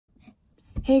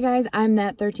Hey guys, I'm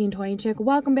that 1320 chick.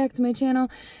 Welcome back to my channel.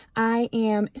 I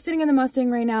am sitting in the Mustang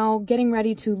right now, getting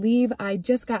ready to leave. I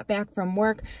just got back from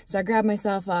work, so I grabbed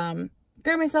myself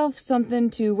something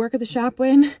to work at the shop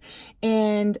with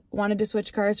and wanted to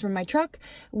switch cars from my truck.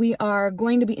 We are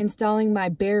going to be installing my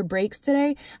Baer brakes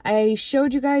today. I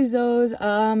showed you guys those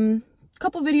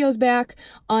couple videos back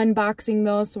unboxing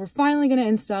those, so we're finally going to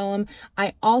install them.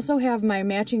 I also have my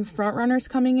matching front runners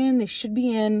coming in. They should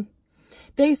be in,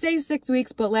 they say 6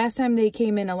 weeks, but last time they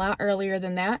came in a lot earlier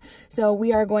than that. So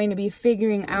we are going to be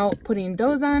figuring out putting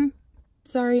those on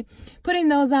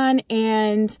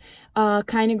and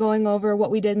kind of going over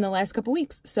what we did in the last couple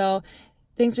weeks. So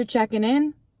thanks for checking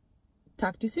in.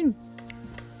 Talk to you soon.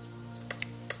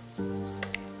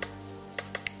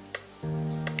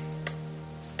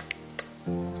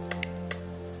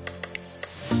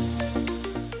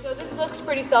 So this looks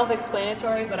pretty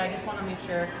self-explanatory, but I just want to make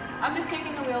sure. I'm just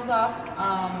taking the wheels off,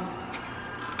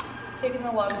 taking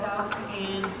the lugs off,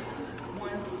 and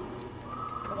once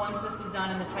this is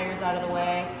done and the tire's out of the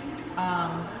way,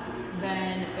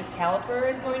 then the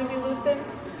caliper is going to be loosened,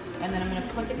 and then I'm going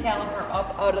to put the caliper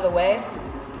up out of the way,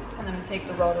 and then I'm going to take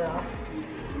the rotor off.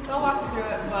 So I'll walk you through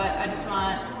it, but I just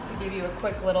want to give you a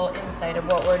quick little insight of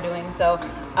what we're doing. So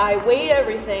I weighed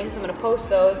everything, so I'm going to post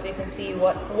those so you can see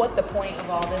what the point of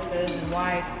all this is and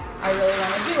why I really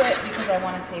want to do it, because I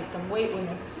want to save some weight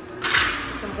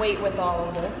with all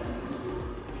of this.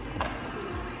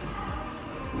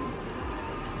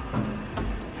 I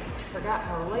forgot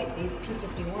how light these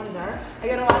P51s are. I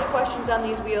got a lot of questions on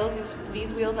these wheels.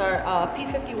 These wheels are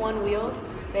P51 wheels.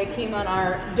 They came on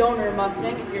our donor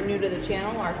Mustang. If you're new to the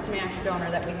channel, our smash donor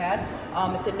that we had.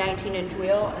 It's a 19-inch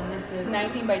wheel, and this is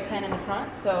 19 by 10 in the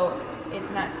front, so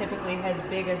it's not typically as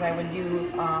big as I would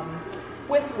do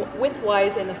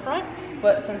width-wise in the front,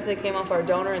 but since they came off our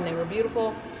donor and they were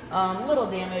beautiful, little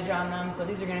damage on them, so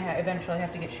these are going to eventually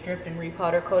have to get stripped and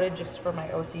repowder coated just for my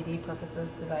OCD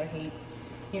purposes, because I hate,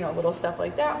 little stuff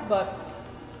like that. But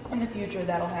in the future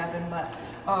that'll happen. But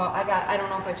I don't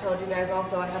know if I told you guys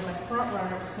also, I have my front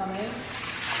runners coming.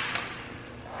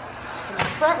 And my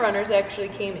front runners actually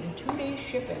came in 2 days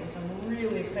shipping, so I'm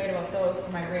really excited about those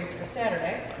for my race for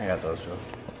Saturday. I got those too.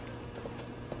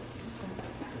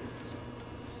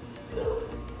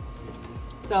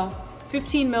 So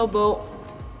 15 mil bolt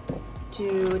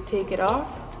to take it off.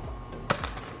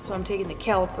 So I'm taking the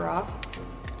caliper off.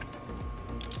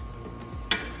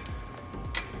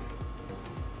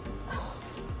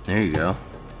 There you go.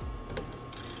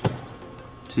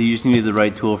 So you just needed the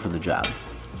right tool for the job.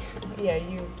 Yeah,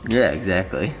 Yeah,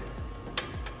 exactly.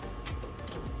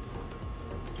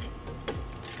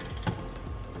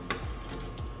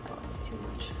 Oh, it's too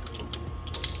much.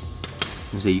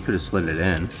 So you could have slid it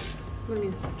in. What do you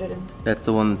mean slid it in? That's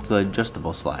the one that's the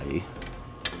adjustable slidey.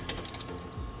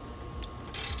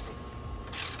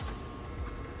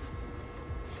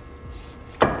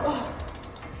 Oh,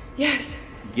 yes.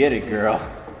 Get it, girl.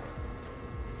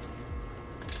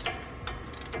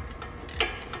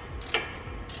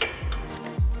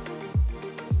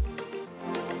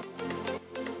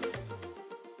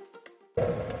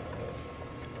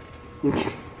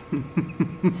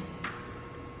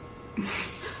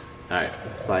 Alright,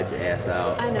 slide your ass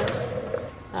out. I know.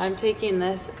 I'm taking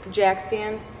this jack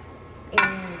stand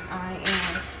and I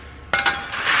am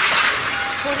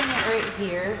putting it right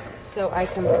here so I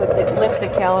can lift the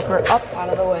caliper up out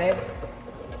of the way.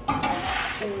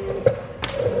 And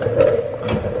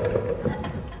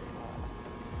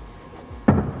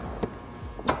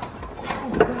oh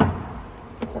my God,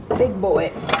 it's a big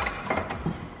boy.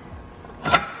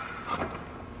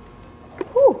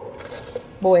 Whew.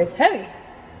 Boy, it's heavy.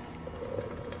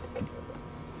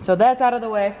 So that's out of the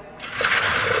way.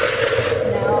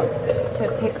 Now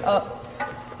to pick up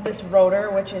this rotor,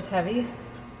 which is heavy.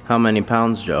 How many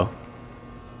pounds, Joe?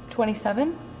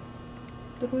 27?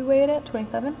 Did we weigh it at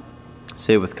 27?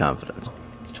 Say it with confidence.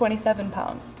 It's 27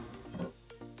 pounds.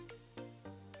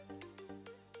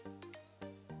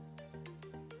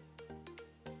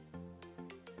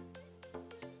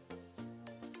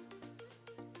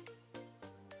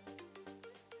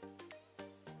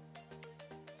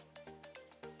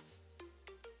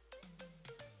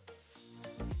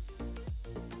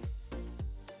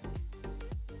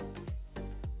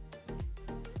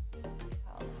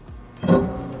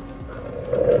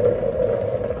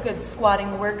 Good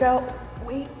squatting workout.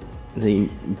 Wait. Then you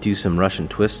do some Russian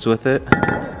twists with it. God,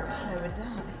 I would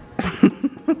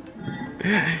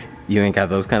die. You ain't got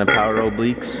those kind of power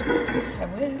obliques? I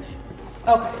wish.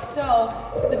 Okay, so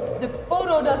the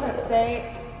photo doesn't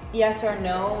say yes or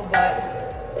no,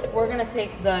 but we're gonna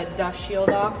take the dust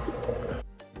shield off.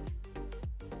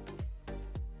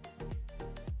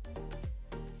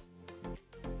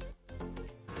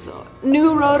 So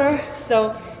new rotor.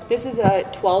 So this is a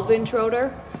 12-inch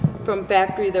rotor. From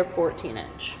factory, they're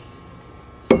 14-inch.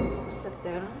 So we'll set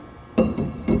that on.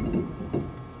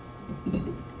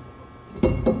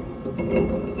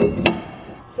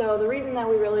 So the reason that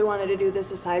we really wanted to do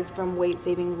this, aside from weight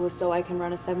saving, was so I can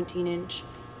run a 17-inch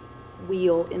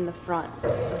wheel in the front.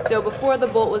 So before the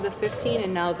bolt was a 15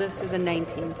 and now this is a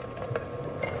 19.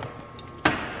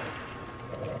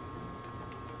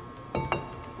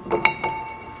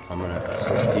 I'm gonna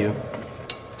assist you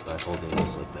by holding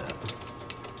this like that.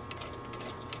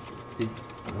 I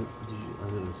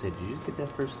was gonna say, did you just get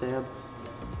that first stab?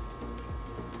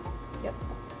 Yep.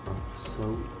 I'm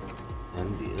so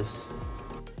envious.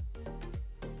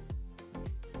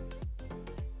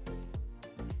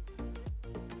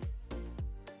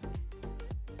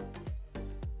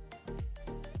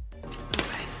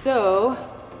 So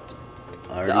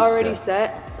it's already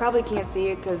set. Probably can't see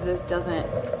it because this doesn't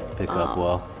pick up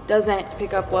well. Doesn't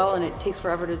pick up well, and it takes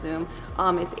forever to zoom.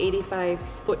 It's 85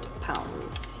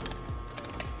 foot-pounds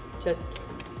to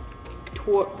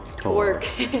torque.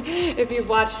 If you've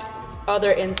watched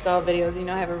other install videos, you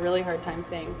know I have a really hard time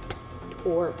saying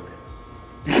torque.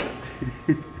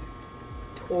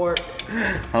 Torque.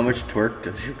 How much torque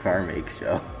does your car make,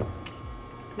 Joe?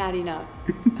 Not enough.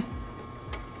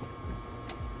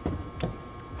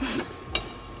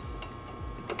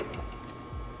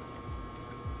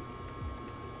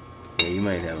 Yeah, you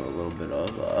might have a little bit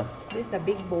of This is a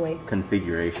big boy.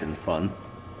 Configuration fun.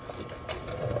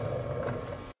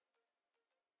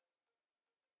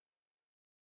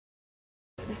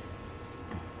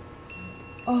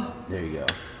 Oh. There you go.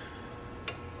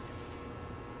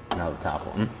 Now the top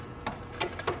one.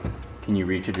 Can you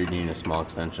reach it, or do you need a small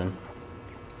extension?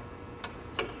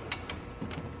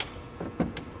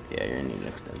 Yeah, you're gonna need an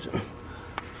extension.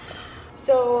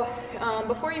 So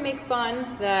before you make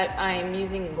fun that I'm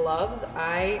using gloves,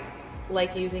 I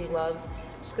like using gloves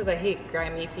just because I hate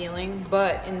grimy feeling.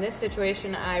 But in this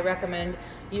situation, I recommend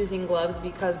using gloves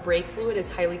because brake fluid is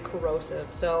highly corrosive.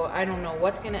 So I don't know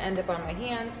what's going to end up on my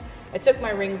hands. I took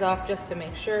my rings off just to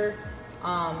make sure.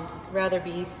 Rather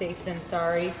be safe than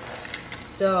sorry.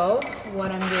 So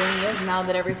what I'm doing is, now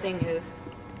that everything is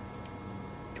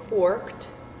torqued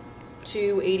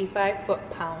to 85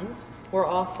 foot-pounds, we're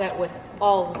all set with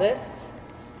all of this.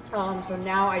 So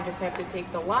now I just have to take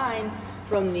the line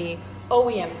from the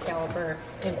OEM caliper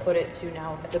and put it to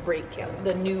now the brake caliper,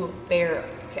 the new Baer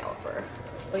caliper.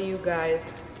 I'll show you guys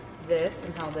this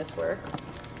and how this works.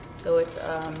 So it's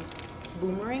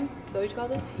boomerang, is that what you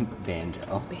called it?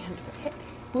 Banjo. Banjo.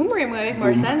 Boomerang would make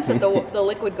more sense if the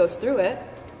liquid goes through it,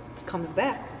 comes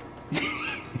back.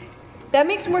 That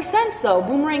makes more sense though.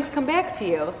 Boomerangs come back to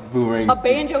you. Boomerangs. A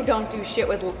banjo don't do shit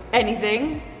with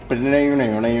anything.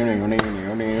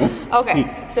 Okay,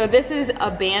 so this is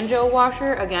a banjo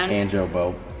washer again. Banjo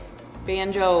bolt.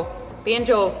 Banjo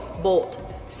bolt.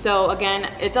 So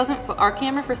again, it doesn't, our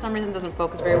camera for some reason doesn't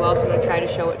focus very well, so I'm gonna try to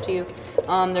show it to you.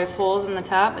 There's holes in the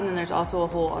top and then there's also a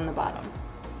hole on the bottom.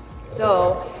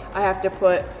 So I have to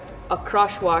put a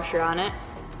crush washer on it,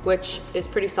 which is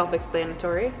pretty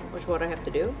self-explanatory, which is what I have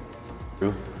to do.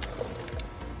 True.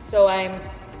 So I'm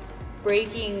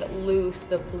breaking loose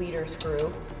the bleeder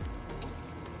screw.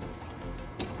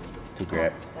 To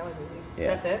grab. Oh, that was easy. Yeah.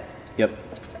 That's it? Yep.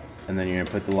 And then you're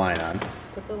gonna put the line on.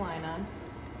 Put the line on.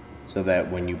 So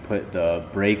that when you put the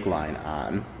brake line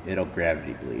on, it'll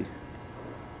gravity bleed.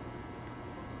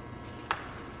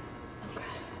 Okay.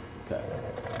 Okay.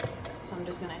 So I'm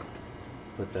just gonna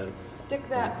Put that. stick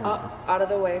that up out of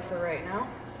the way for right now.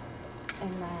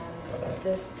 And then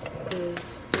this is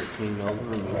 13 mil to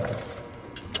remove.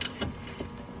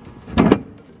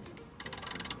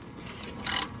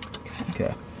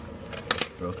 Okay.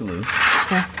 Broke it loose.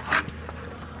 okay.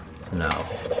 So now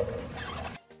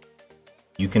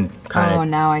you can kind of. Oh,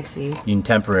 now I see. You can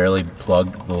temporarily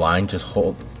plug the line. Just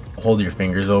hold your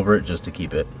fingers over it just to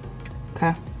keep it.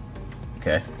 Okay.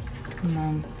 Okay. And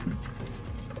then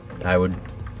I would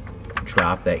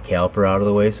drop that caliper out of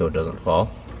the way so it doesn't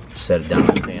fall. Set it down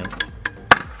in the pan.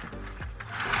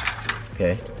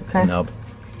 Okay. Okay. Now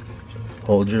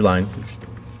hold your line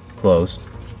closed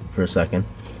for a second.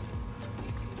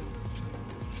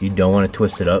 You don't want to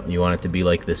twist it up. You want it to be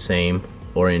like the same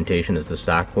orientation as the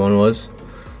stock one was.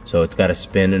 So it's got to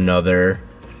spin another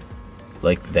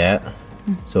like that.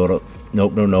 So it'll,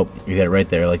 nope. You got it right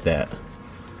there like that.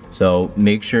 So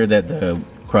make sure that the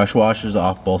crush washer's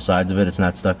off both sides of it. It's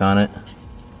not stuck on it.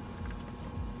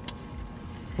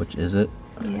 Which is it?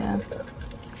 yeah.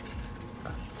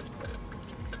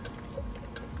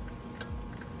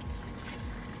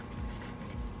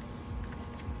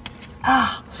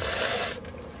 Ah.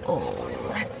 Oh,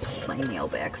 that my nail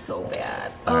back so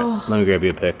bad. Alright, let me grab you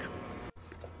a pick.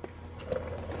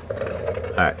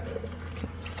 Alright.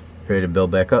 Ready to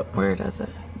build back up? Where does it?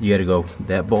 You gotta go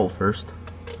that bolt first.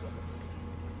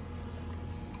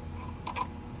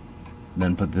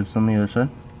 Then put this on the other side.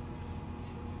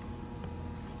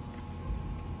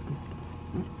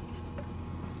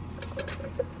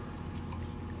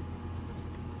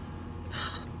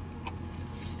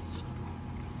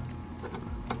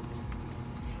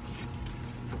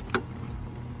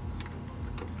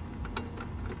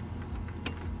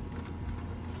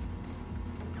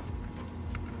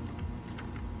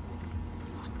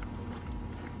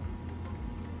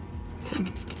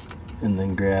 And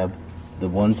then grab the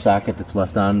one socket that's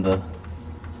left on the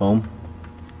foam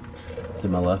to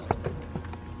my left.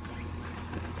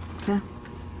 Okay.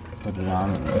 Put it on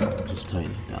and then just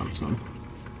tighten it down some.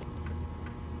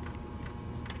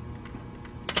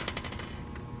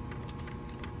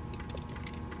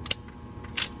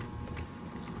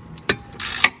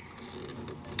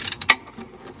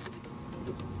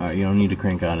 Alright, you don't need to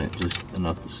crank on it, just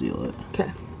enough to seal it.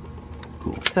 Okay.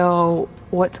 Cool. So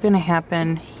what's gonna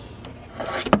happen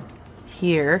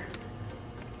here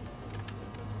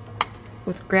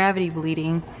with gravity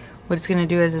bleeding, what it's gonna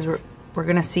do is we're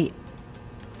gonna see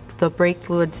the brake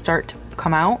fluid start to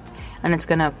come out, and it's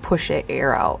gonna push the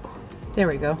air out. There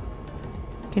we go.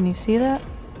 Can you see that?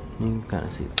 You can kind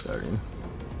of see it starting.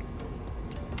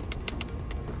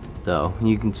 So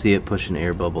you can see it pushing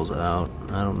air bubbles out.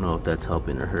 I don't know if that's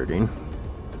helping or hurting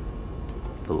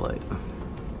the light.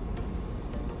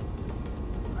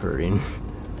 Hurting.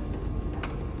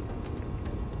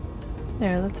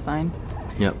 There, that's fine.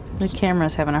 Yep. The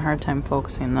camera's having a hard time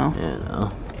focusing though. Yeah,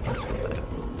 no.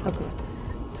 Okay.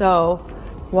 So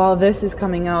while this is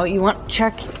coming out, you want to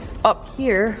check up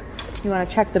here. You want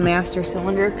to check the master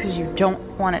cylinder because you don't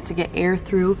want it to get air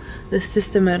through the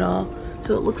system at all.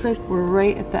 So it looks like we're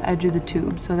right at the edge of the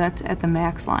tube. So that's at the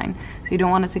max line. So you don't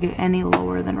want it to get any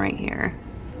lower than right here.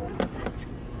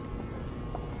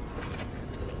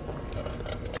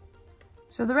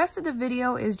 So the rest of the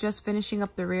video is just finishing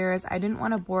up the rear, as I didn't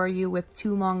want to bore you with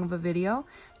too long of a video.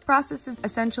 The process is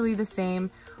essentially the same.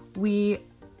 We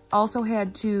also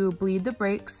had to bleed the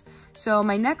brakes. So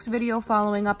my next video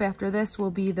following up after this will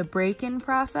be the break-in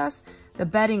process, the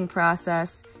bedding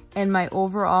process, and my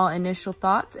overall initial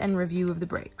thoughts and review of the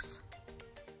brakes.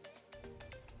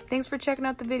 Thanks for checking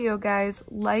out the video, guys.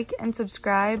 Like and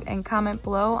subscribe and comment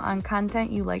below on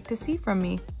content you'd like to see from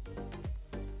me.